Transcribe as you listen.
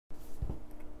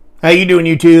How you doing,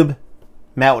 YouTube?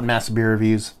 Matt with Massive Beer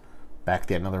Reviews. Back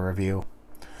to another review.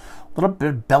 A little bit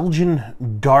of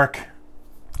Belgian dark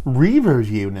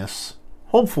reviewedness,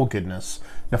 hopeful goodness,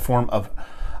 in the form of,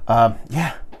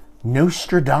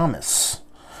 Nostradamus.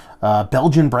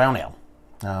 Belgian brown ale.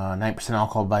 9%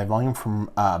 alcohol by volume from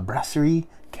Brasserie,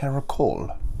 Caracole.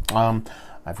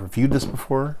 I've reviewed this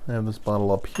before. I have this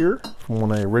bottle up here from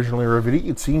when I originally reviewed it.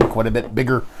 You'd seen quite a bit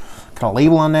bigger kind of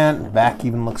label on that. The back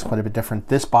even looks quite a bit different.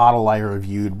 This bottle I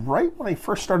reviewed right when I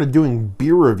first started doing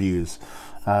beer reviews.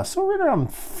 So right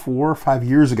around 4 or 5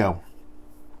 years ago.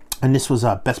 And this was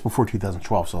best before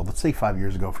 2012, so let's say 5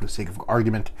 years ago for the sake of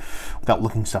argument, without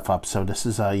looking stuff up. So this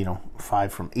is,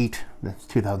 5 from 8, that's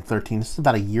 2013. This is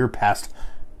about a year past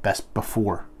best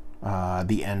before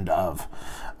the end of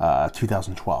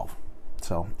 2012.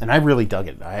 So, and I really dug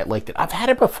it. I liked it. I've had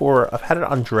it before. I've had it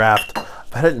on draft.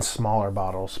 I've had it in smaller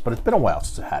bottles, but it's been a while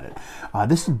since I had it.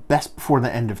 This is best before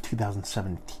the end of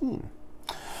 2017.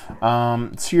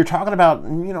 So you're talking about,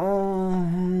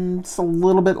 it's a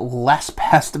little bit less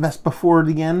past the best before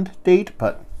the end date,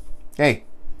 but hey,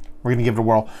 we're going to give it a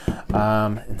whirl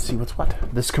and see what's what.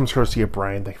 This comes courtesy of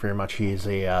Brian. Thank you very much. He is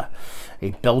a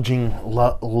Belgian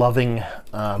loving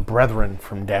brethren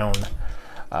from down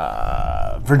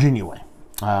Virginia way.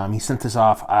 He sent this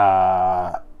off.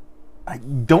 I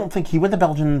don't think he went to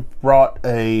Belgium, brought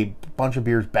a bunch of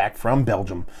beers back from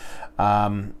Belgium.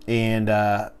 And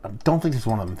I don't think this is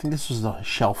one of them. I think this was the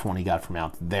shelf one he got from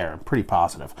out there. I'm pretty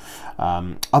positive.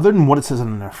 Other than what it says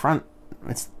on the front,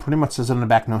 it's pretty much says on the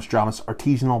back, Nostradamus,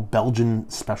 artisanal Belgian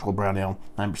special brown ale,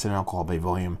 9% alcohol by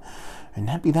volume. And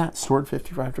that'd be that, stored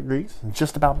 55 degrees. It's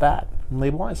just about that,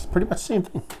 label-wise. Pretty much the same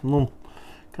thing. A little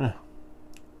kind of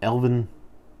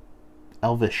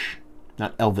elvish,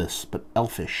 not Elvis, but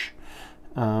elfish.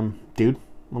 Dude,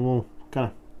 a little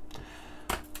kind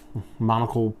of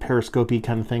monocle periscopy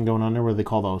kind of thing going on there. What do they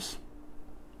call those?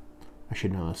 I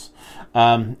should know this.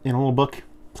 In a little book,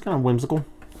 it's kind of whimsical,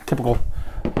 typical,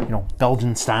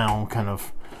 Belgian style kind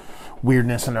of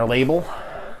weirdness in their label.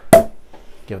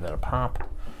 Give that a pop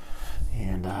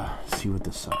and see what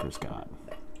this sucker's got.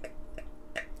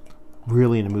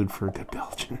 Really in the mood for a good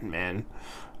Belgian, man.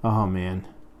 Oh man,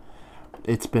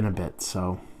 it's been a bit,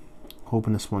 so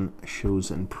hoping this one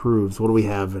shows and proves. What do we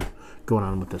have going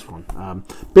on with this one?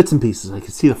 Bits and pieces. I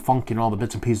can see the funk and all the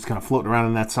bits and pieces kind of floating around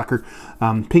in that sucker.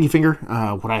 Pinky finger,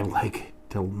 what I like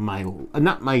to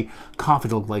not my coffee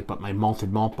to look like, but my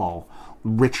malted malt ball.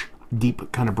 Rich, deep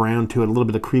kind of brown to it. A little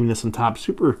bit of creaminess on top.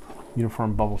 Super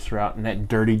uniform bubbles throughout. And that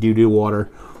dirty doo-doo water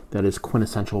that is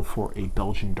quintessential for a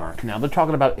Belgian dark. Now, they're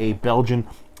talking about a Belgian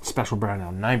special brown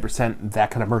ale. 9%,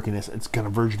 that kind of murkiness. It's kind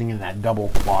of verging in that double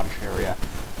quadish area.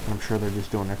 I'm sure they're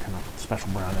just doing their kind of special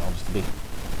brown ale just to be,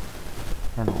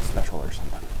 I don't know, special or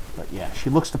something. But yeah, she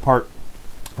looks the part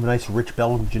of a nice rich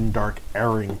Belgian dark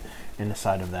airing in the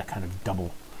side of that kind of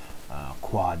double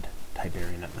quad type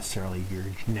area, not necessarily your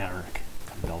generic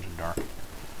kind of Belgian dark.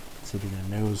 Let's see if you get a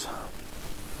nose.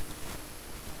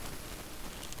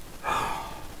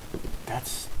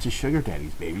 That's just sugar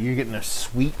daddies, baby. You're getting a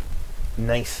sweet,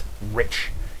 nice,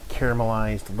 rich,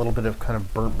 caramelized, a little bit of kind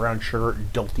of burnt brown sugar,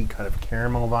 dilty kind of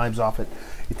caramel vibes off it.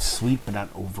 It's sweet, but not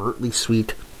overtly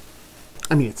sweet.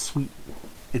 I mean, it's sweet.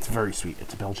 It's very sweet.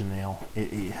 It's a Belgian ale. It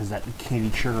has that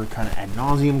candied sugar kind of ad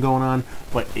nauseum going on,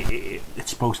 but it's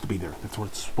supposed to be there. That's what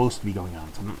it's supposed to be going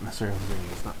on. So I'm not necessarily saying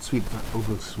it's not sweet. It's not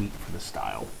overly sweet for the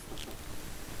style.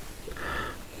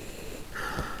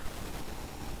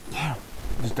 Yeah,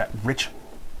 just that rich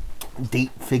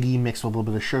date figgy mixed with a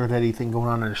little bit of sugar daddy thing going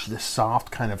on. There's this soft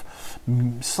kind of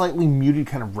slightly muted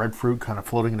kind of red fruit kind of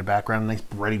floating in the background. Nice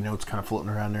bready notes kind of floating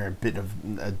around there. A bit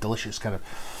of a delicious kind of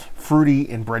fruity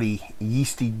and bready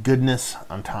yeasty goodness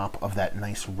on top of that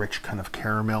nice rich kind of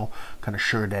caramel kind of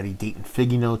sugar daddy date and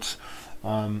figgy notes.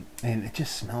 And it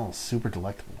just smells super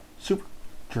delectable, super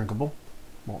drinkable,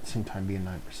 while at the same time being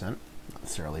 9%. Not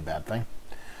necessarily a bad thing.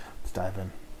 Let's dive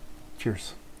in.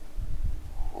 Cheers.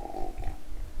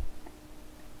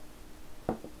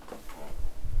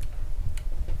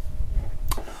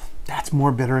 That's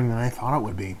more bittering than I thought it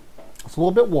would be. It's a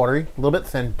little bit watery, a little bit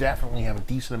thin, definitely have a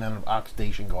decent amount of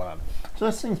oxidation going on. So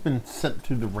this thing's been sent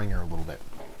through the ringer a little bit.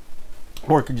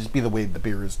 Or it could just be the way the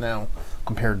beer is now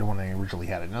compared to when I originally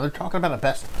had it. Now they're talking about a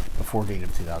best before date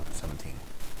of 2017.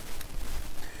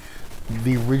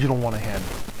 The original one I had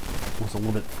was a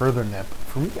little bit further than that, but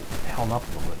for me it held up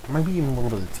a little bit. There might be even a little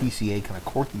bit of the TCA kind of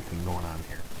corky thing going on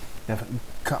here. You have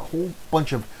a whole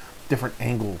bunch of different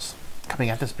angles coming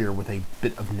at this beer with a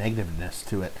bit of negativeness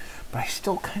to it, but I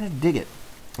still kind of dig it.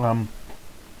 It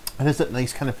has that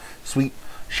nice kind of sweet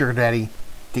sugar daddy,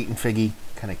 date and figgy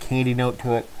kind of candy note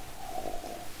to it.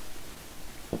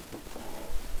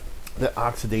 the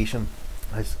oxidation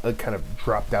has kind of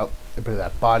dropped out a bit of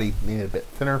that body, made it a bit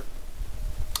thinner.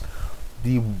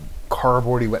 The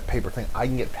cardboardy wet paper thing I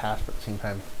can get past, but at the same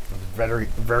time, it's very,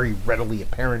 very readily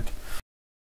apparent.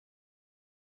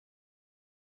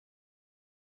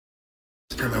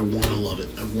 I want to love it.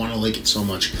 I want to like it so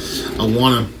much. I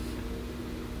want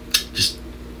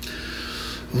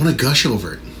to gush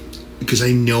over it because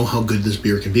I know how good this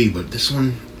beer can be, but this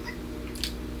one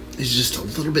is just a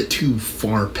little bit too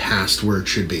far past where it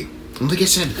should be. And like I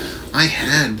said, I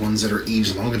had ones that are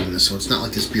aged longer than this, so it's not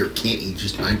like this beer can't age.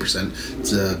 Just 9%.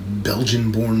 It's a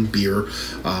Belgian-born beer.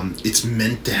 It's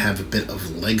meant to have a bit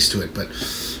of legs to it, but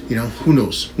you know, who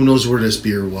knows? Who knows where this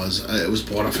beer was? It was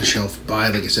bought off a shelf by,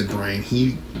 like I said, Brian.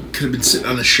 He could have been sitting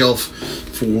on a shelf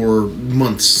for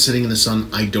months, sitting in the sun.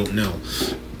 I don't know,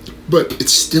 but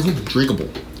it's still drinkable.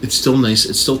 It's still nice.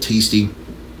 It's still tasty.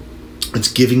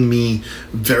 It's giving me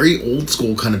very old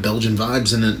school kind of Belgian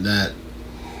vibes in it that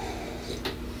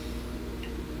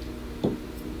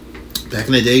back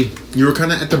in the day, you were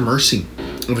kind of at the mercy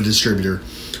of a distributor,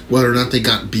 whether or not they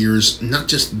got beers, not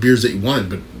just beers that you wanted,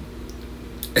 but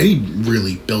any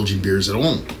really Belgian beers at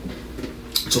all.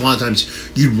 So a lot of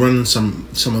times you'd run some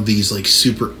of these like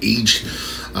super aged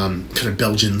kind of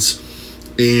Belgians,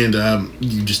 and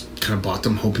you just kind of bought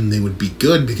them hoping they would be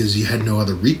good because you had no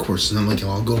other recourse. And I'm like,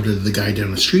 I'll go to the guy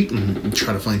down the street and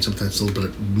try to find something that's a little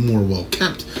bit more well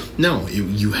kept. No,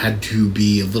 you had to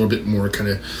be a little bit more kind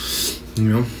of, you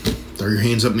know, throw your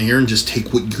hands up in the air and just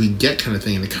take what you could get kind of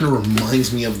thing. And it kind of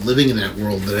reminds me of living in that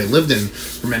world that I lived in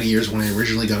for many years when I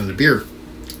originally got into beer.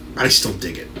 I still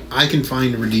dig it. I can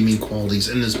find redeeming qualities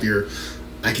in this beer.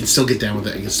 I can still get down with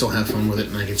it. I can still have fun with it,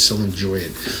 and I can still enjoy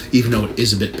it, even though it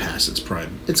is a bit past its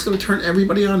prime. It's going to turn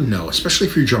everybody on? No, especially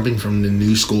if you're jumping from the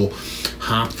new school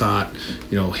hop thought,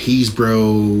 you know,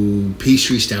 Haze-Bro,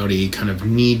 pastry stouty, kind of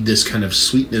need this kind of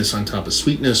sweetness on top of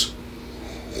sweetness,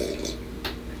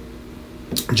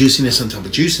 juiciness on top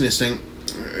of juiciness thing.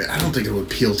 I don't think it would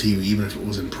appeal to you even if it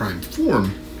was in prime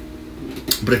form.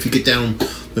 But if you get down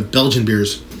with Belgian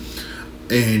beers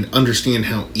and understand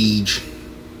how age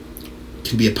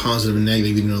can be a positive and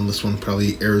negative, even though this one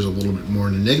probably errs a little bit more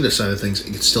on the negative side of things,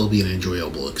 it can still be an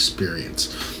enjoyable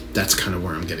experience. That's kind of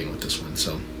where I'm getting with this one.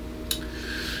 So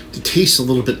to taste a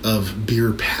little bit of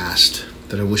beer past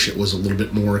that I wish it was a little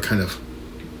bit more kind of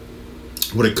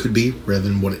what it could be rather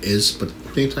than what it is, but at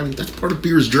the same time, that's part of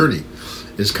beer's journey,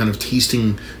 is kind of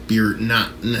tasting beer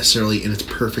not necessarily in its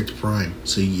perfect prime.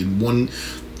 So you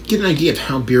get an idea of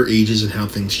how beer ages and how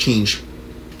things change,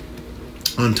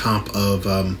 on top of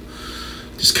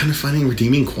just kind of finding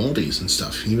redeeming qualities and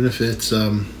stuff, even if it's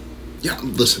yeah,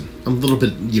 listen, I'm a little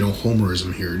bit, you know,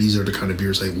 homerism here. These are the kind of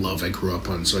beers I love, I grew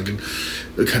up on, so I can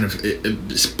kind of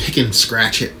pick and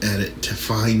scratch at it to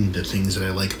find the things that I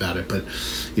like about it. But,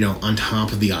 you know, on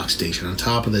top of the oxidation, on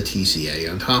top of the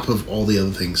TCA, on top of all the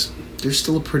other things, there's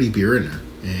still a pretty beer in there.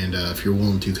 And if you're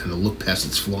willing to kind of look past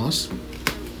its flaws,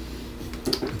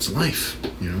 it's life,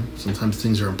 you know. Sometimes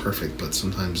things are imperfect, but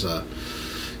sometimes you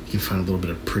can find a little bit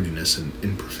of prettiness and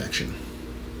imperfection.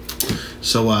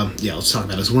 So, yeah, let's talk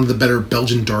about it. It's one of the better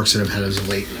Belgian darks that I've had as of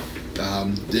late.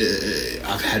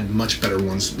 I've had much better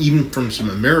ones, even from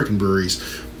some American breweries,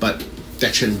 but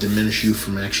that shouldn't diminish you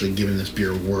from actually giving this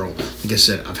beer a whirl. Like I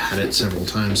said, I've had it several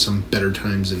times, some better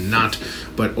times than not,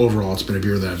 but overall it's been a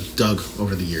beer that I've dug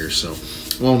over the years. So,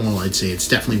 all in all, I'd say it's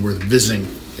definitely worth visiting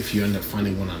if you end up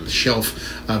finding one on the shelf.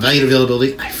 Value and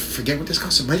availability, I forget what this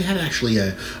cost. It might have had actually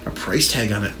a price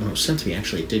tag on it when it was sent to me.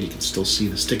 Actually, it did. You can still see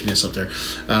the stickiness up there.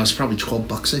 It was probably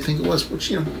 $12, I think it was,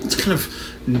 which, you know, it's kind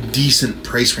of decent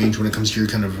price range when it comes to your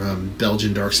kind of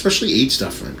Belgian dark, especially aged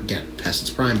stuff. Again, past its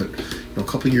prime, but, you know, a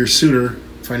couple years sooner,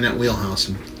 find that wheelhouse,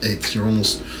 and you're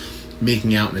almost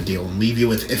making out in a deal, and leave you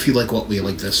with, if you like what we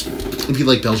like this, if you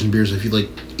like Belgian beers, if you like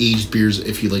aged beers,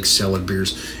 if you like cellar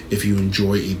beers, if you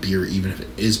enjoy a beer even if it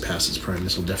is past its prime,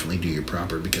 this will definitely do you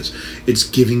proper, because it's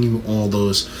giving you all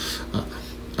those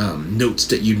notes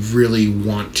that you'd really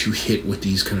want to hit with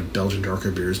these kind of Belgian darker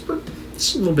beers, but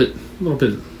it's a little bit,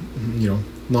 you know,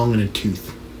 long in a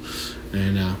tooth,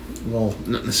 and well,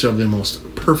 not necessarily the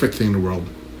most perfect thing in the world,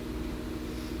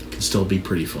 can still be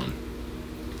pretty fun.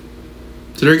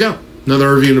 So there you go.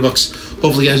 Another review in the books.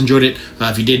 Hopefully you guys enjoyed it.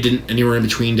 If you didn't, anywhere in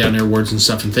between down there, words and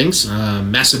stuff and things.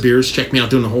 Massive Beers. Check me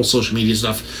out doing the whole social media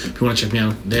stuff if you want to check me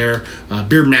out there.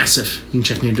 Beer Massive. You can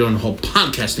check me out doing the whole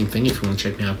podcasting thing if you want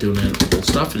to check me out doing that whole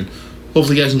stuff. And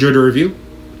hopefully you guys enjoyed the review.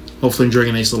 Hopefully enjoying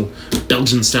a nice little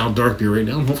Belgian style dark beer right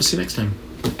now. And hopefully see you next time.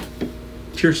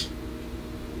 Cheers.